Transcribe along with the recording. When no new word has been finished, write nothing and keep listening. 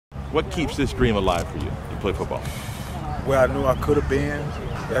What keeps this dream alive for you to play football? Where I knew I could have been,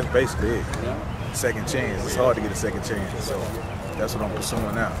 that's basically it. Second chance. It's hard to get a second chance, so that's what I'm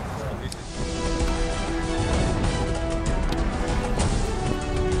pursuing now.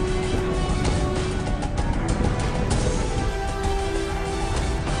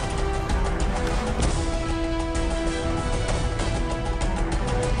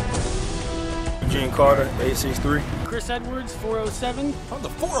 Carter, 863. Chris Edwards, 407. From the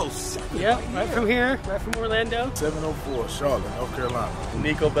 407? Yep, right from here, right from Orlando. 704, Charlotte, North Carolina.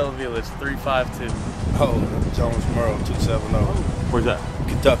 Nico Bellavilis, 352. Oh, Jones Merle, 270. Where's that?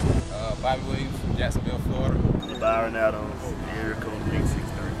 Kentucky. Bobby Williams from Jacksonville, Florida. Byron Adams, area code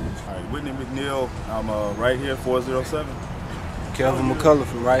 863. All right, Whitney McNeil, I'm right here, 407. Kelvin McCullough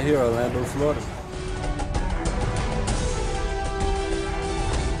from right here, Orlando, Florida.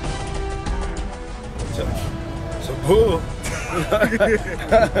 So bull.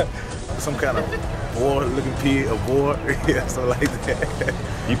 Some kind of boar-looking pig, a boar, yeah, something like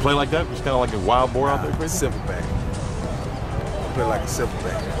that. You play like that? Just kind of like a wild boar out there, crazy? Silverback. I play like a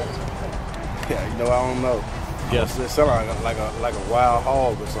silverback. Yeah, you know, I don't know. Yes. It sounds like a wild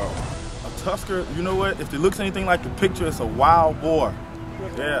hog or something. A Tusker, you know what? If it looks anything like the picture, it's a wild boar.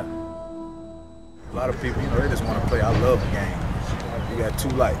 Yeah. A lot of people, you know, they just want to play. I love the game. You got two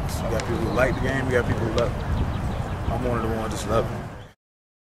likes. You got people who like the game, you got people who love it. I'm one of the ones that just love it.